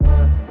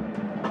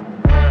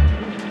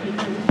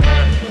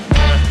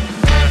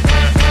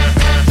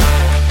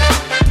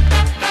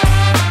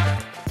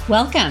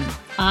Welcome.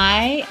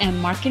 I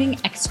am marketing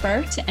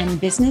expert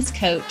and business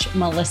coach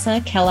Melissa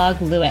Kellogg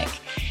Lewick,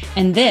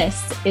 and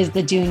this is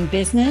the Doing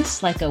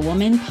Business Like a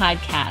Woman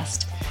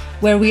podcast,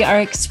 where we are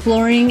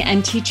exploring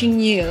and teaching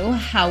you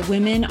how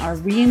women are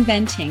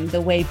reinventing the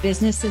way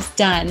business is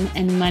done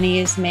and money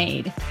is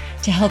made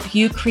to help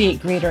you create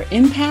greater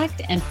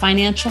impact and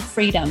financial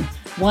freedom,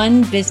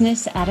 one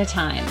business at a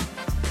time.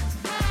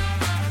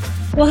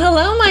 Well,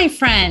 hello, my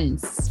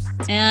friends,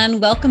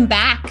 and welcome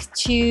back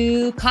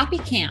to Copy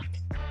Camp,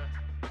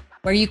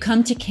 where you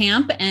come to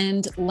camp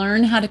and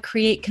learn how to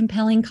create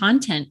compelling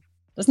content.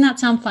 Doesn't that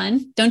sound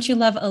fun? Don't you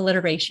love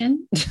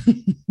alliteration?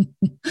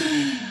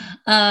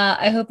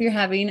 I hope you're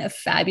having a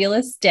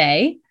fabulous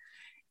day.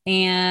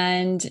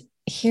 And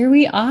here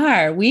we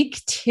are,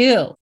 week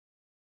 2.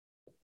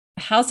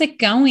 How's it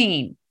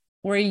going?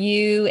 Were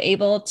you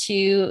able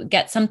to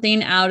get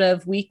something out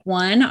of week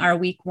 1, our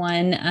week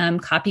 1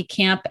 Copy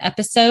Camp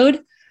episode,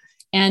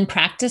 and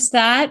practice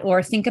that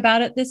or think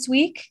about it this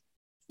week?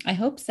 I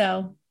hope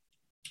so.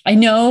 I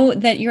know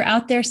that you're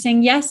out there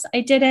saying, yes,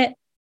 I did it.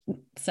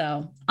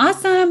 So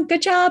awesome.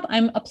 Good job.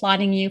 I'm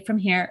applauding you from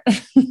here.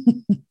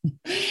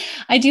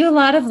 I do a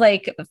lot of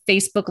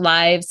Facebook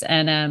Lives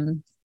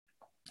and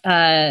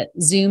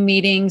Zoom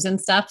meetings and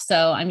stuff.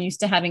 So I'm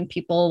used to having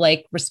people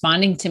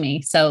responding to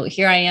me. So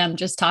here I am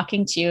just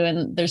talking to you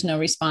and there's no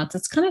response.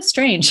 It's kind of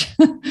strange.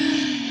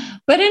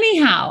 But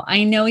anyhow,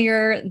 I know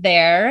you're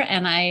there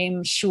and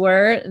I'm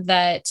sure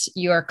that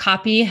your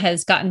copy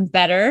has gotten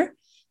better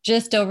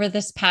just over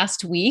this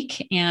past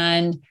week.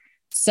 And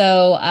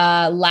so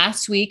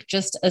last week,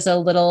 just as a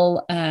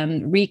little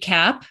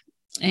recap,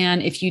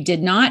 and if you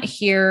did not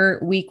hear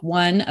week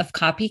 1 of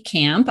Copy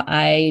Camp,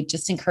 I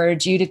just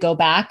encourage you to go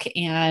back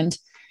and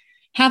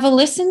have a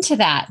listen to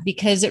that,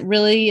 because it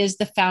really is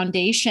the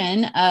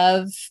foundation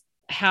of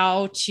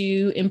how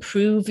to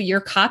improve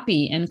your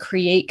copy and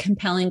create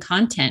compelling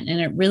content.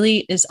 And it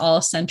really is all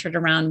centered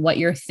around what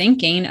you're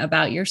thinking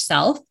about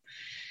yourself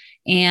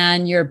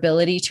and your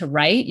ability to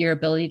write, your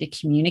ability to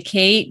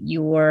communicate,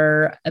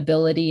 your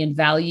ability and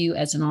value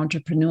as an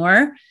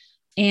entrepreneur.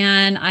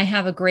 And I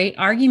have a great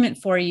argument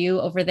for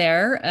you over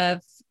there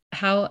of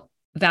how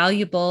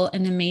valuable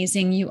and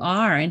amazing you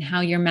are and how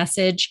your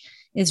message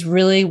is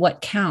really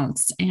what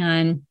counts.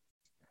 And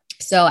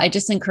so I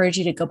just encourage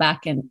you to go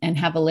back and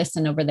have a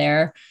listen over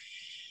there,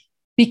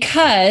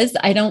 because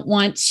I don't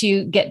want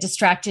to get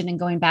distracted and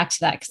going back to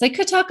that, because I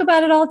could talk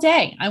about it all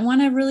day. I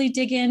want to really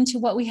dig into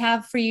what we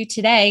have for you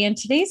today. And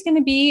today's going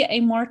to be a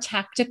more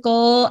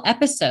tactical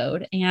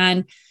episode.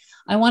 And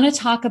I want to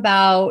talk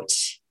about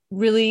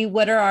really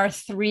what are our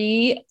 4,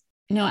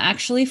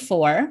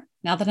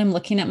 now that I'm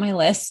looking at my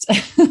list.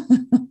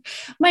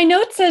 My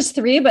note says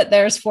 3, but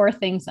there's 4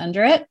 things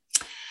under it.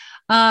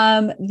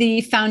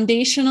 The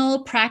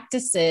foundational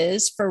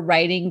practices for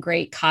writing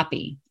great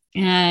copy.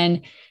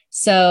 And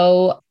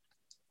so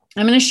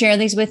I'm going to share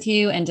these with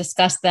you and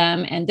discuss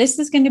them. And this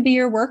is going to be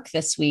your work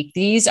this week.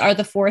 These are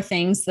the 4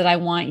 things that I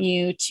want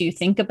you to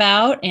think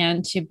about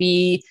and to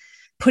be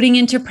putting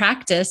into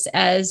practice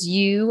as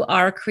you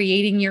are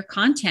creating your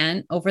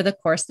content over the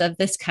course of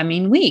this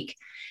coming week.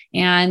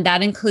 And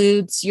that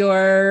includes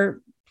your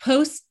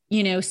post,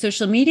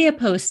 social media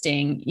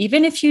posting.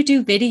 Even if you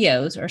do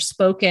videos or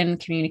spoken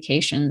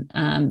communication,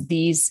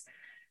 these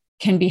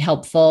can be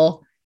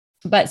helpful.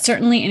 But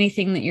certainly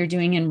anything that you're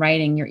doing in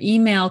writing, your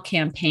email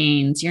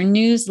campaigns, your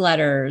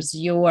newsletters,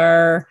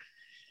 your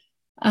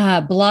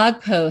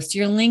blog posts,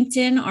 your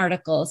LinkedIn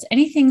articles,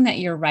 anything that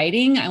you're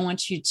writing, I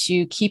want you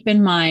to keep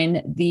in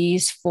mind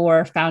these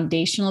 4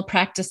 foundational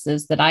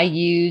practices that I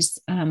use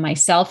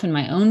myself in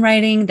my own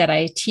writing, that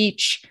I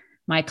teach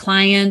my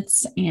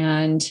clients,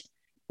 and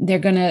they're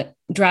going to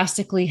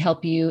drastically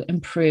help you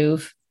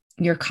improve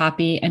your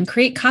copy and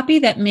create copy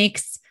that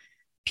makes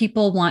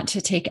people want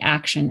to take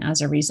action as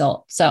a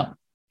result. So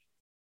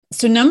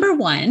number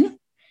 1,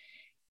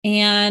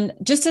 and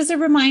just as a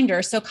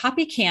reminder, so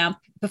Copy Camp,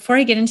 before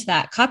I get into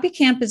that, Copy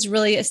Camp is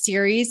really a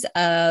series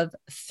of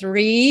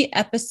 3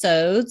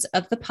 episodes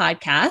of the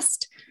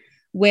podcast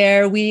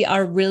where we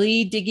are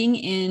really digging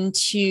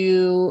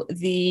into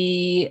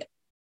the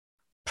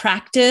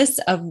practice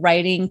of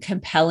writing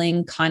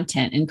compelling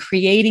content and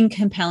creating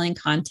compelling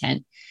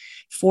content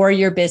for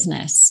your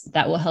business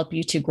that will help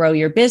you to grow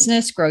your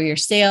business, grow your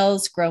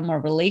sales, grow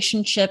more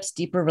relationships,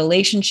 deeper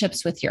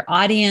relationships with your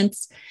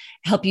audience,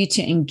 help you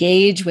to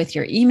engage with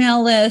your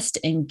email list,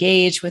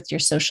 engage with your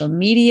social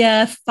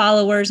media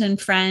followers and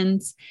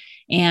friends,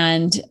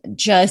 and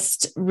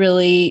just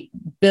really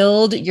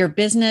build your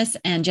business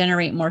and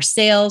generate more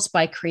sales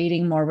by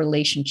creating more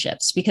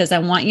relationships. Because I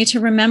want you to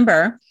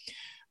remember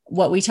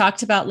what we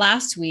talked about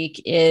last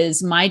week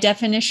is my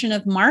definition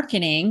of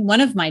marketing. One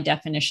of my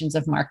definitions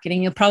of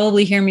marketing. You'll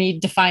probably hear me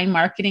define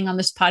marketing on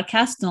this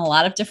podcast in a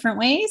lot of different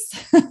ways,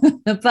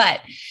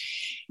 but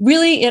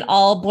really it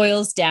all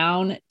boils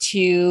down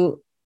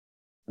to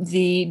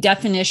the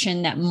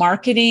definition that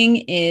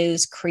marketing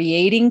is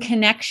creating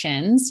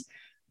connections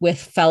with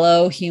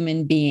fellow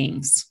human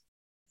beings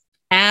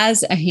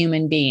as a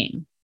human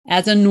being.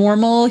 as a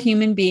normal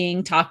human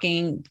being,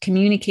 talking,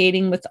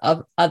 communicating with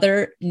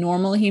other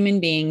normal human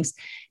beings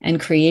and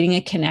creating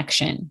a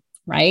connection,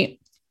 right?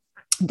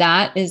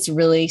 That is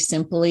really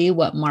simply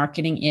what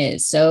marketing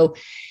is. So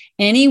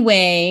any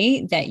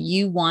way that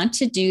you want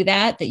to do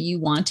that, that you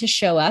want to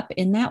show up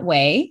in that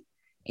way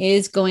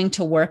is going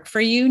to work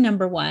for you,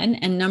 number one.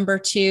 And number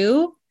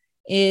two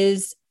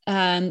is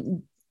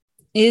going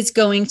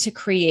to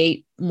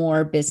create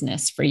more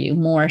business for you,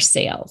 more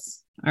sales.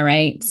 All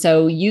right.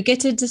 So you get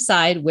to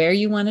decide where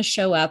you want to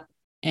show up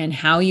and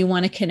how you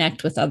want to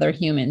connect with other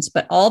humans,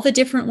 but all the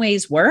different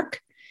ways work.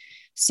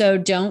 So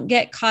don't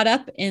get caught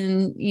up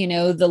in,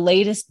 the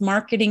latest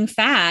marketing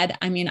fad.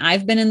 I mean,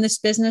 I've been in this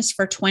business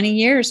for 20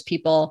 years,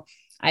 people.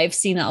 I've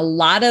seen a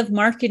lot of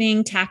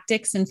marketing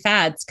tactics and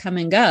fads come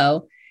and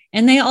go,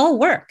 and they all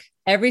work.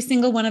 Every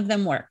single one of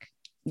them work.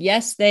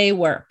 Yes, they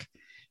work.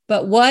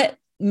 But what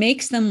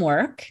makes them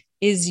work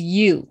is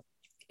you,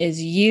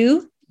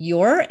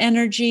 your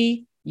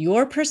energy,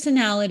 your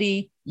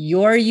personality,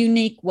 your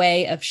unique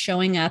way of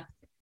showing up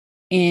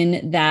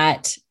in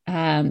that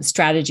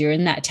strategy or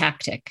in that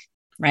tactic,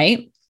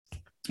 right?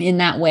 In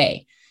that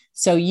way.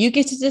 So you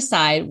get to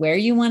decide where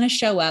you want to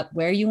show up,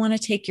 where you want to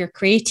take your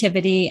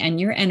creativity and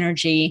your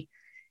energy,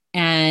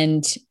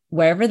 and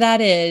wherever that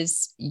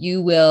is,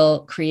 you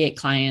will create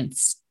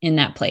clients in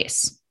that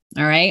place.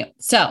 All right.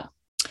 So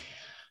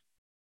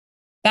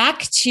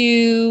back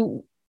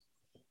to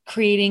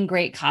creating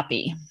great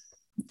copy.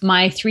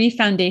 My 3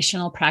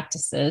 foundational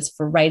practices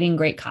for writing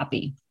great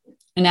copy.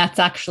 And that's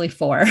actually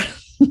 4.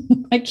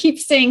 I keep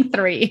saying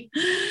 3.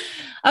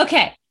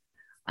 Okay.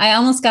 I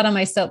almost got on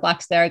my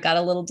soapbox there. I got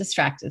a little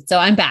distracted. So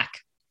I'm back.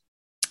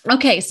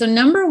 Okay. So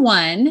number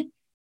 1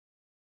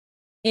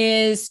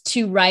 is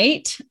to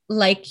write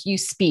like you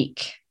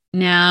speak.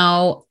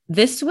 Now,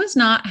 this was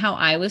not how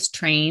I was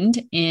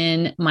trained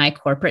in my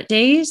corporate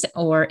days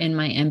or in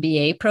my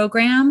MBA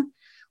program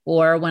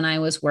or when I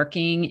was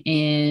working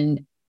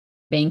in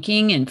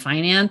banking and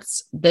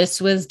finance.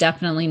 This was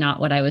definitely not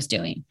what I was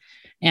doing.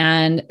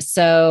 And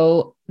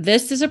so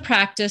this is a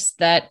practice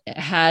that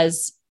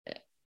has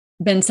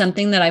been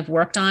something that I've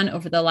worked on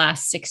over the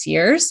last 6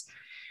 years,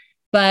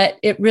 but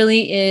it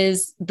really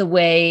is the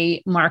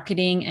way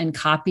marketing and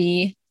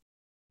copy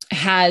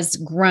has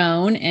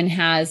grown and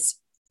has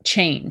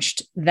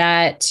changed,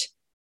 that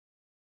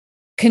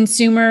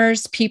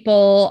consumers,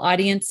 people,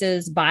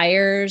 audiences,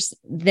 buyers,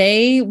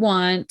 they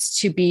want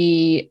to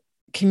be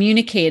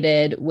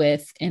communicated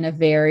with in a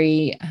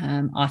very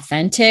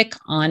authentic,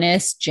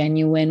 honest,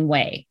 genuine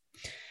way.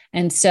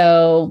 And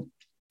so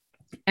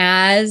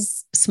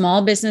as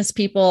small business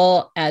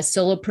people, as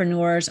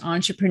solopreneurs,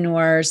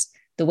 entrepreneurs,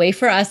 the way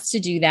for us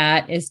to do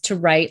that is to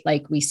write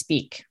like we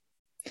speak.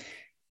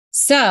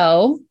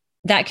 So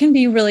that can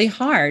be really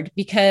hard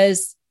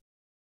because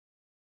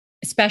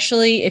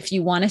especially if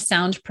you want to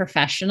sound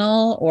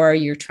professional or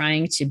you're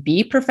trying to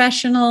be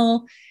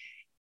professional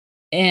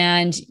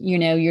and you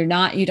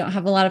don't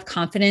have a lot of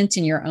confidence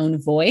in your own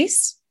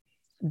voice,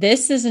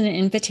 this is an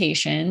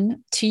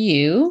invitation to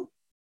you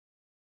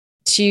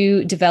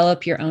to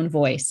develop your own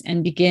voice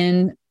and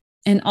begin.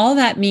 And all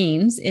that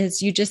means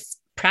is you just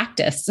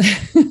practice.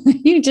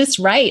 You just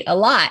write a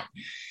lot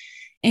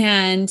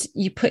and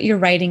you put your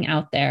writing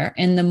out there.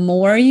 And the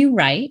more you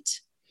write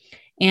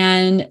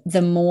and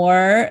the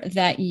more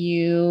that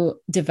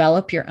you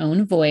develop your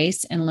own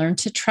voice and learn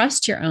to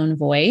trust your own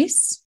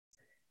voice,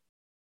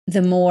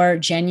 the more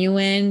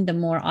genuine, the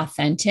more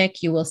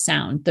authentic you will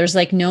sound. There's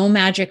like no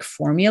magic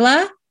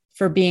formula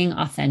for being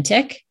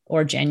authentic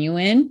or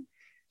genuine.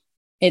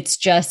 It's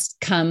just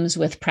comes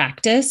with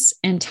practice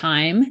and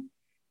time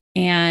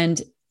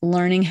and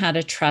learning how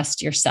to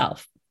trust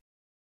yourself.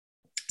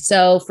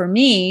 So for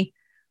me,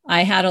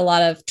 I had a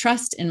lot of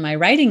trust in my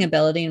writing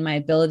ability and my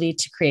ability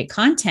to create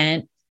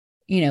content,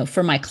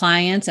 for my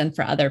clients and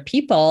for other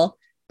people.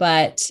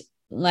 But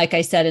like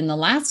I said in the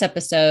last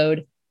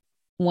episode,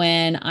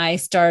 when I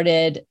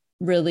started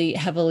really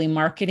heavily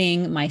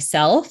marketing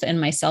myself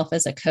and myself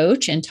as a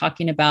coach and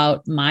talking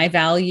about my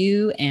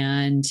value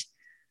and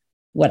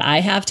what I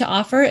have to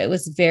offer, it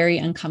was very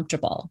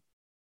uncomfortable.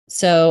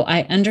 So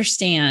I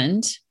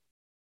understand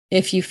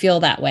if you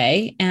feel that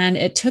way. And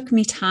it took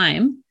me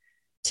time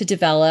to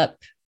develop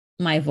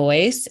my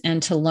voice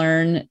and to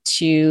learn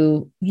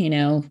to,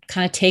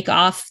 kind of take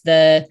off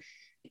the,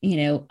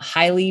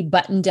 highly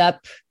buttoned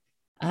up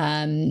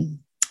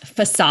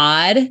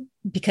facade,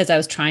 because I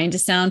was trying to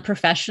sound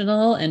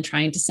professional and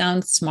trying to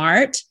sound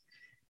smart,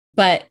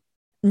 but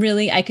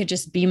really I could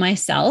just be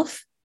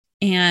myself.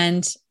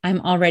 And I'm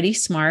already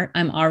smart.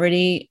 I'm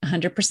already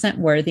 100%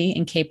 worthy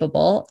and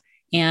capable.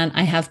 And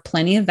I have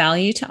plenty of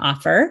value to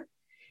offer.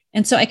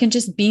 And so I can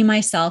just be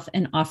myself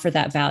and offer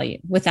that value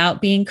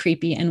without being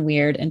creepy and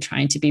weird and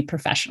trying to be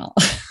professional.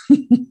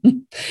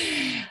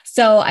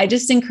 So I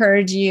just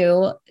encourage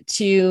you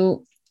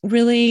to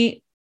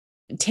really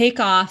take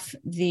off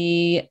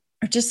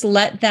or just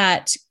let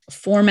that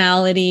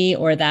formality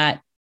or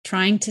that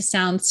trying to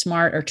sound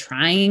smart or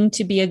trying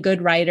to be a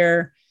good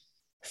writer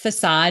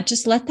facade,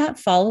 just let that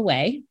fall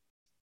away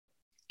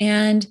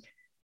and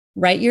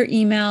Write your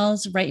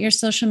emails, write your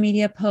social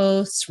media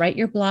posts, write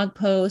your blog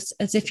posts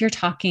as if you're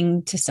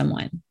talking to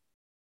someone.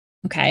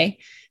 Okay.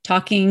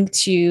 Talking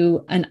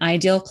to an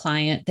ideal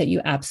client that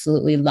you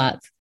absolutely love.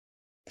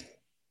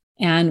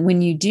 And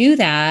when you do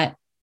that,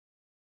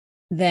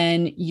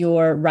 then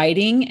your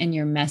writing and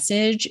your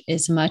message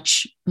is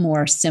much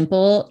more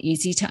simple,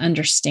 easy to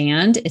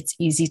understand. It's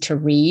easy to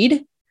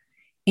read,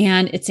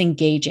 and it's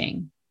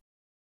engaging.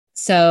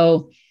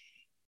 So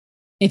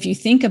if you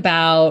think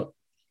about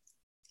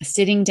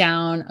sitting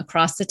down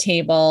across the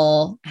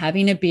table,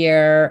 having a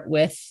beer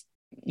with,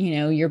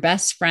 your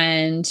best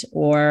friend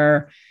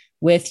or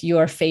with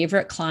your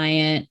favorite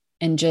client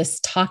and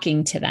just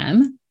talking to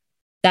them,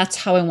 that's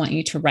how I want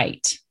you to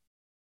write.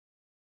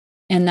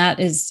 And that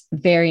is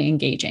very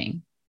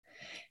engaging.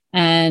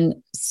 And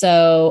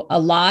so a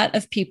lot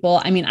of people,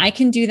 I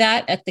can do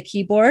that at the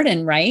keyboard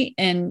and write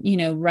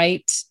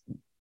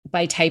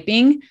by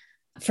typing.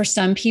 For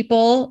some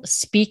people,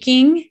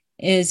 speaking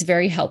is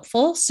very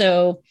helpful.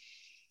 So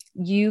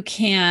you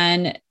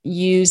can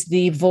use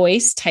the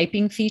voice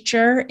typing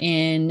feature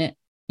in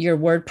your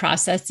word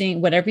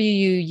processing, whatever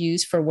you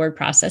use for word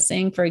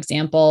processing. For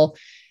example,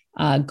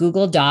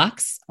 Google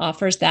Docs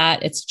offers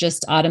that. It's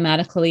just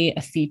automatically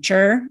a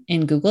feature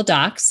in Google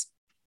Docs.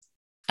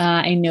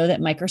 I know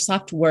that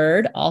Microsoft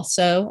Word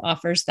also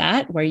offers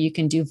that, where you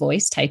can do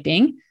voice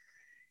typing.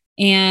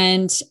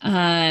 And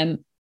I'm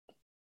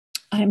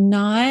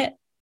not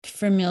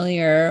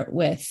familiar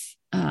with,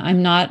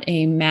 I'm not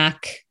a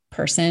Mac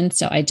person,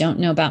 so I don't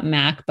know about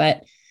Mac,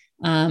 but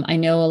I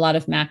know a lot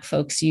of Mac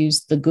folks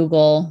use the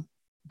Google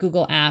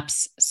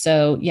apps.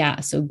 So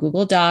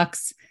Google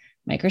Docs,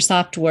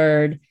 Microsoft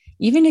Word.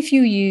 Even if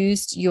you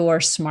used your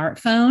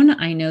smartphone,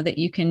 I know that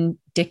you can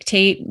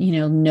dictate,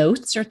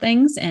 notes or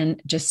things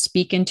and just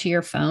speak into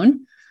your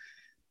phone.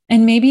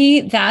 And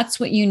maybe that's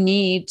what you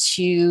need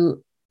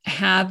to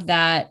have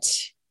that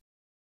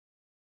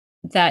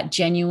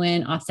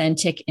genuine,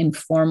 authentic,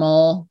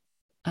 informal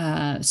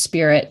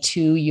spirit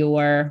to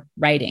your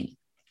writing.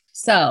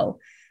 So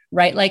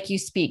write like you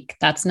speak.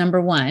 That's number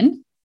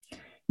one.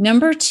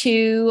 Number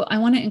two, I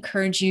want to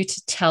encourage you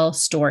to tell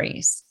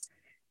stories.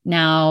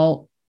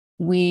 Now,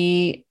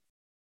 we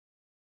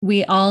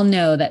all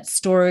know that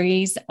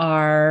stories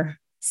are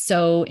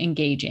so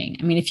engaging.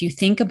 If you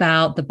think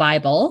about the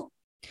Bible,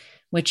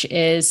 which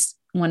is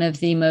one of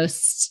the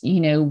most,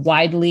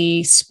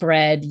 widely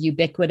spread,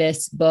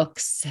 ubiquitous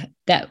books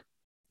that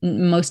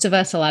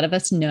a lot of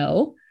us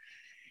know,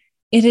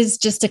 it is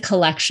just a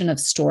collection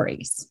of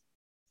stories.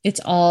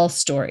 It's all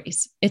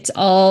stories. It's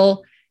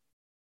all,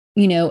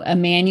 a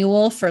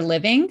manual for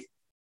living,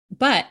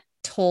 but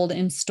told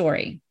in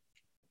story.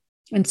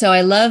 And so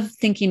I love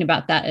thinking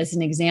about that as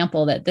an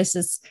example that this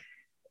is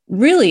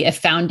really a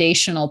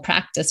foundational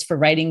practice for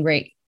writing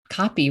great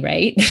copy,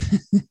 right?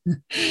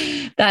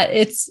 That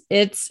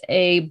it's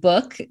a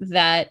book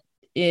that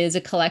is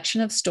a collection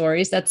of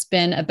stories that's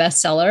been a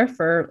bestseller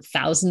for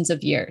thousands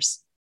of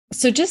years.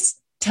 So just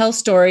tell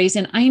stories.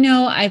 And I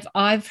know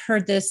I've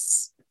heard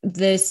this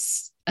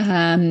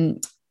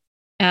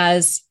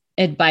as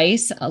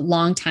advice a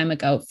long time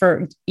ago.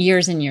 For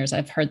years and years,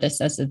 I've heard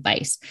this as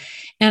advice.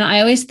 And I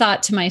always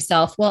thought to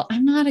myself, well,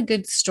 I'm not a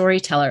good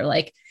storyteller.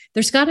 Like,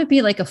 there's got to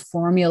be like a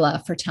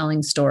formula for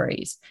telling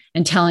stories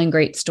and telling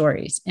great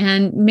stories.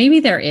 And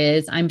maybe there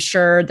is. I'm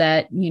sure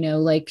that,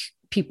 like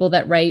people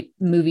that write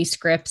movie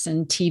scripts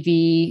and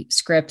TV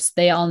scripts,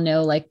 they all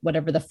know like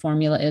whatever the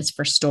formula is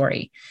for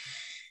story.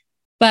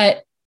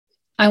 But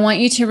I want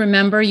you to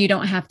remember, you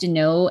don't have to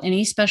know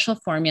any special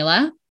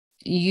formula.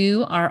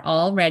 You are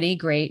already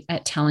great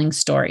at telling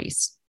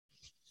stories.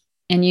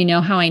 And you know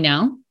how I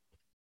know?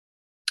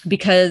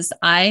 Because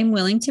I'm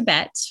willing to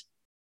bet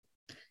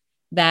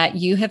that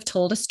you have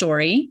told a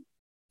story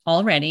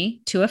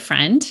already to a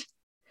friend.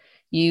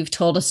 You've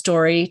told a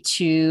story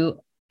to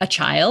a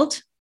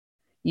child.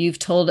 You've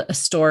told a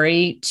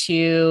story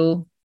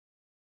to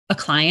a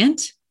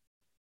client.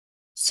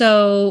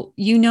 So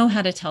you know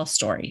how to tell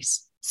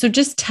stories. So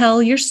just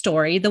tell your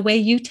story the way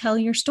you tell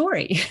your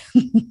story.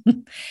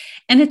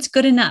 And it's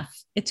good enough.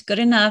 It's good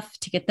enough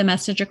to get the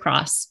message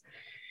across.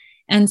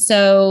 And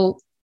so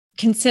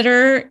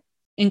consider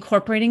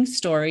incorporating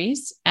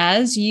stories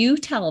as you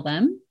tell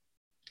them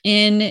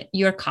in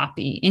your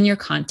copy, in your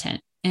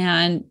content.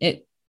 And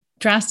it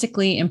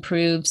drastically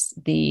improves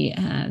the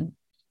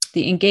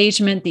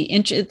engagement,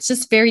 it's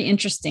just very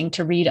interesting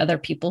to read other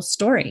people's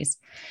stories.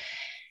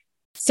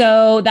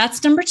 So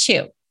that's number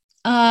two.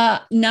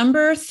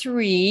 Number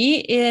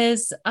three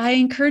is I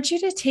encourage you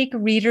to take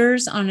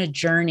readers on a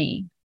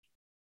journey.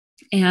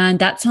 And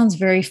that sounds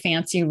very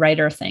fancy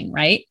writer thing,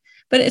 right?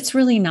 But it's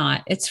really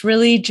not. It's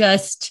really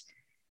just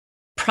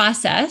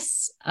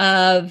process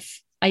of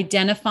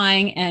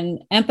identifying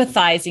and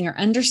empathizing or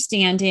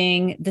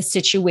understanding the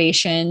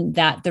situation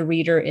that the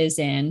reader is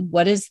in.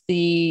 What is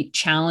the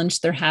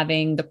challenge they're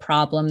having, the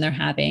problem they're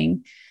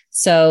having?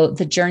 So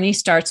the journey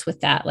starts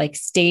with that, like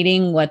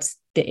stating what's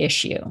the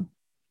issue,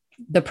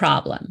 the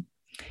problem.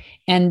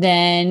 And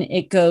then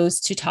it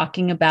goes to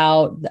talking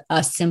about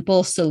a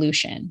simple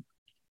solution.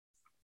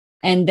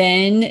 And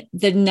then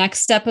the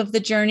next step of the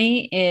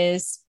journey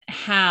is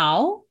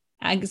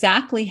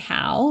exactly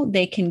how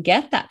they can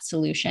get that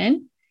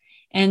solution.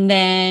 And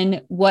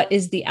then what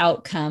is the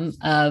outcome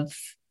of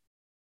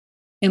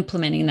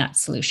implementing that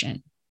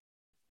solution?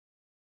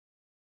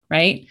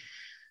 Right?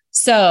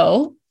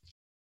 So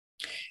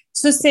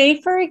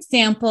say, for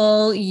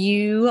example,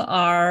 you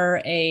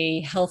are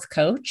a health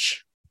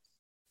coach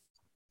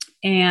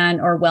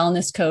or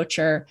wellness coach,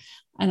 or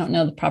I don't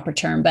know the proper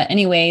term, but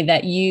anyway,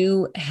 that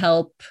you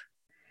help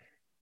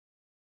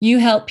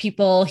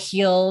people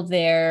heal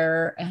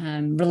their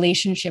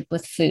relationship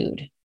with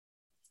food.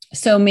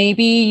 So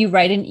maybe you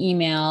write an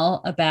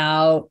email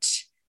about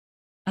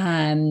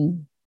the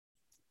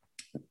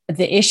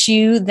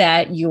issue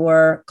that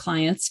your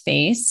clients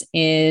face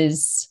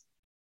is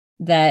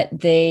that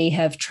they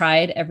have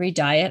tried every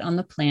diet on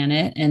the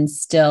planet and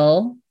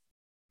still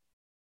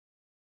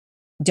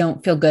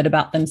don't feel good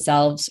about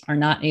themselves, are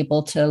not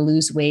able to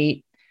lose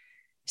weight,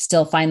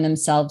 still find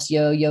themselves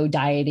yo-yo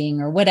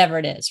dieting or whatever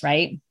it is,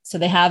 right? So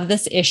they have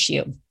this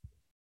issue.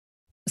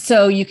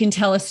 So you can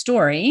tell a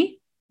story,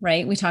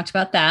 right? We talked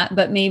about that,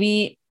 but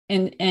maybe,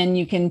 and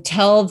you can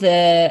tell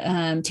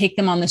take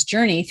them on this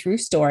journey through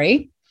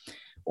story,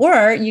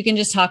 or you can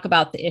just talk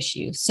about the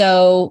issue.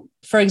 So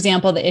for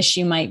example, the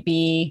issue might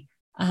be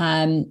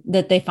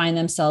that they find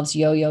themselves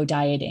yo-yo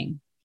dieting,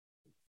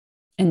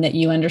 and that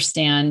you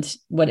understand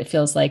what it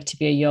feels like to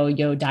be a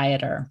yo-yo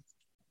dieter,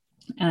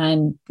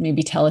 and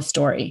maybe tell a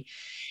story.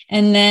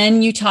 And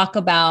then you talk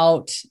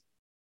about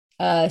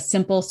a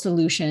simple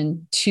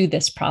solution to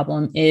this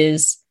problem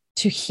is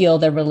to heal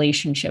their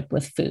relationship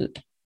with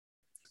food.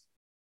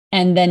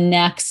 And then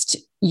next,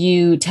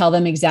 you tell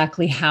them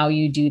exactly how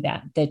you do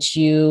that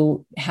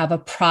you have a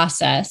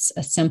process,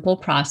 a simple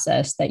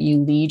process that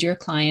you lead your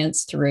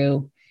clients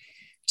through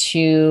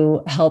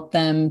to help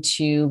them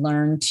to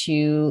learn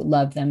to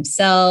love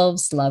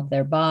themselves, love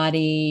their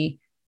body,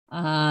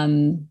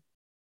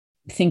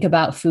 think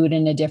about food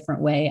in a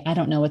different way. I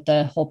don't know what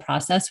the whole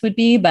process would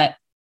be, but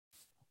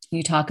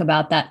you talk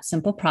about that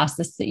simple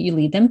process that you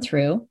lead them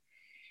through,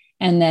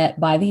 and that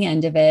by the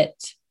end of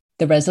it,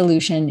 the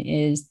resolution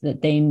is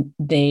that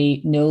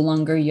they no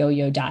longer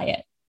yo-yo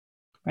diet,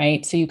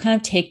 right? So you kind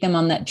of take them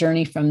on that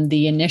journey from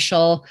the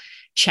initial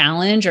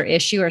challenge or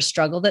issue or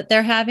struggle that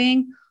they're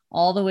having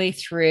all the way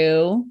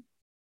through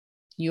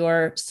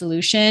your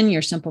solution,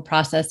 your simple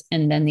process,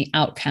 and then the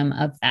outcome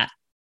of that.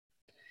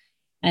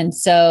 And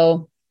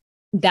so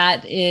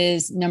that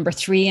is number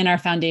 3 in our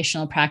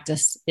foundational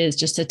practice, is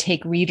just to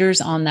take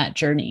readers on that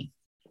journey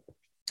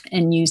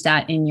and use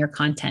that in your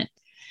content.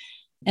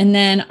 And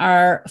then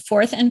our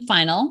 4th and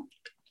final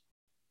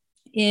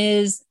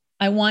is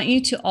I want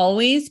you to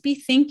always be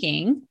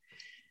thinking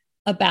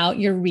about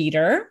your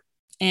reader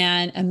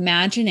and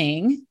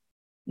imagining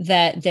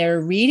that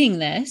they're reading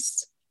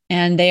this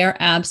and they are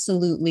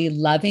absolutely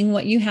loving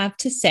what you have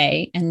to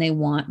say and they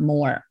want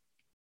more.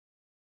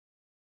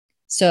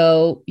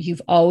 So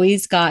you've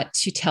always got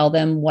to tell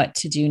them what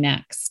to do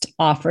next,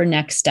 offer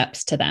next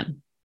steps to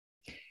them.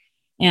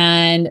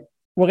 And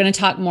we're going to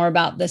talk more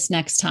about this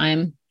next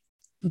time,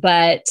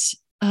 but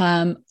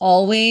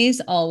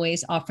always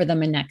offer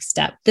them a next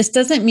step. This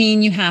doesn't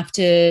mean you have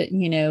to,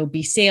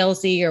 be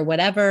salesy or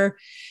whatever,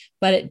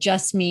 but it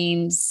just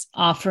means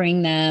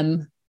offering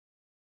them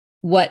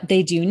what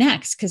they do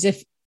next. Because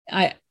if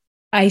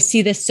I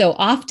see this so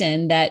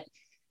often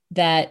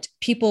that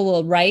people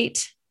will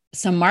write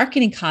some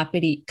marketing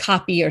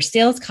copy or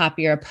sales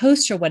copy or a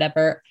post or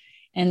whatever,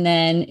 and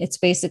then it's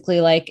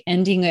basically like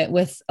ending it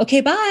with,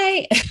 okay,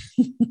 bye,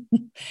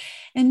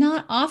 and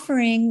not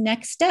offering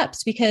next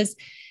steps, because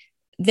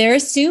they're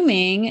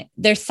assuming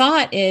their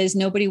thought is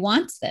nobody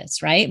wants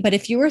this, right? But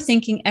if you were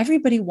thinking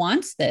everybody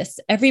wants this,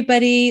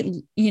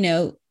 everybody,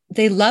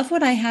 they love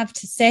what I have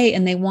to say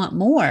and they want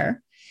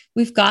more,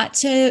 we've got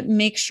to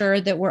make sure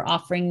that we're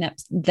offering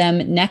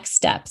them next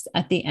steps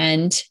at the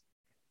end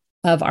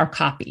of our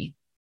copy.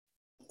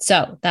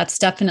 So that's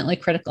definitely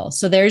critical.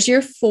 So there's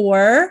your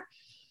 4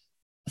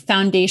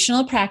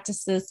 foundational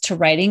practices to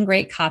writing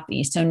great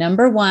copy. So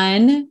number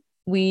 1,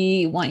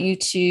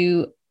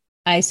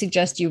 I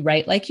suggest you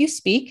write like you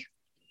speak.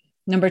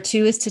 Number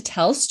 2 is to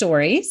tell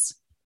stories.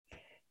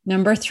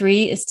 Number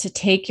 3 is to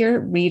take your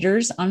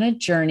readers on a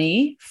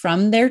journey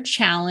from their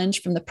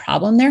challenge, from the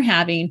problem they're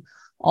having,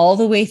 all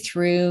the way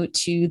through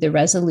to the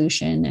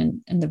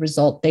resolution and the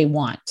result they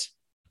want.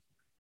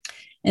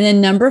 And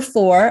then number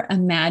 4,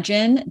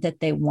 imagine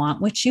that they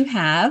want what you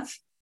have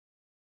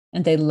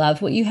and they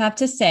love what you have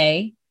to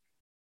say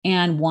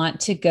and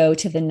want to go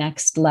to the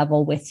next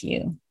level with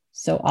you.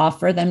 So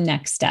offer them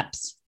next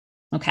steps.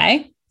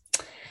 Okay.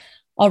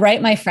 All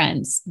right, my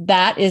friends,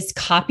 that is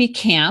Copy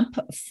Camp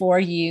for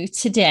you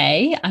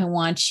today. I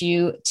want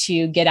you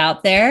to get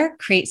out there,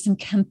 create some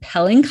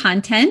compelling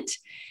content,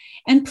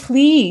 and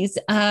please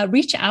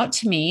reach out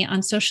to me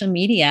on social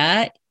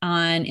media.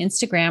 on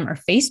Instagram or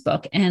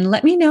Facebook and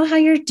let me know how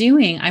you're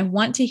doing. I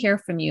want to hear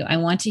from you. I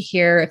want to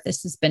hear if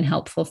this has been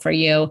helpful for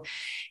you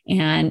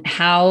and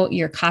how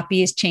your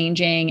copy is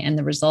changing and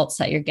the results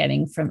that you're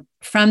getting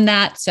from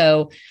that.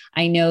 So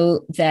I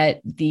know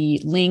that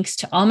the links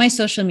to all my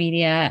social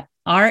media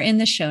are in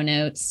the show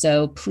notes.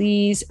 So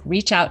please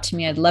reach out to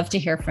me. I'd love to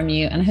hear from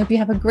you. And I hope you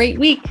have a great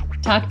week.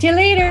 Talk to you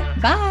later.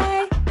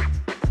 Bye.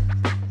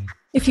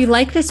 If you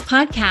like this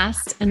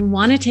podcast and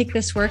want to take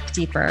this work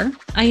deeper,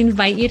 I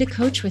invite you to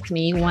coach with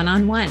me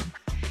one-on-one.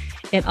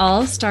 It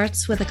all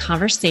starts with a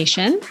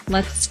conversation.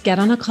 Let's get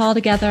on a call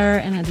together,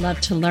 and I'd love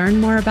to learn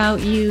more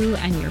about you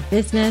and your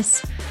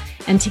business.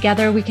 And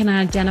together we can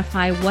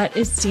identify what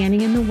is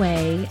standing in the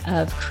way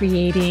of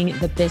creating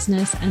the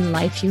business and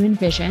life you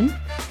envision.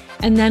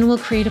 And then we'll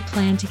create a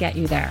plan to get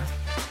you there.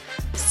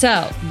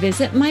 So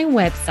visit my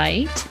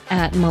website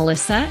at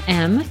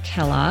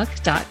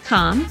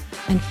melissamkellogg.com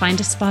and find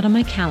a spot on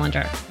my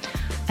calendar.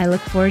 I look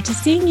forward to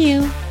seeing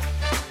you.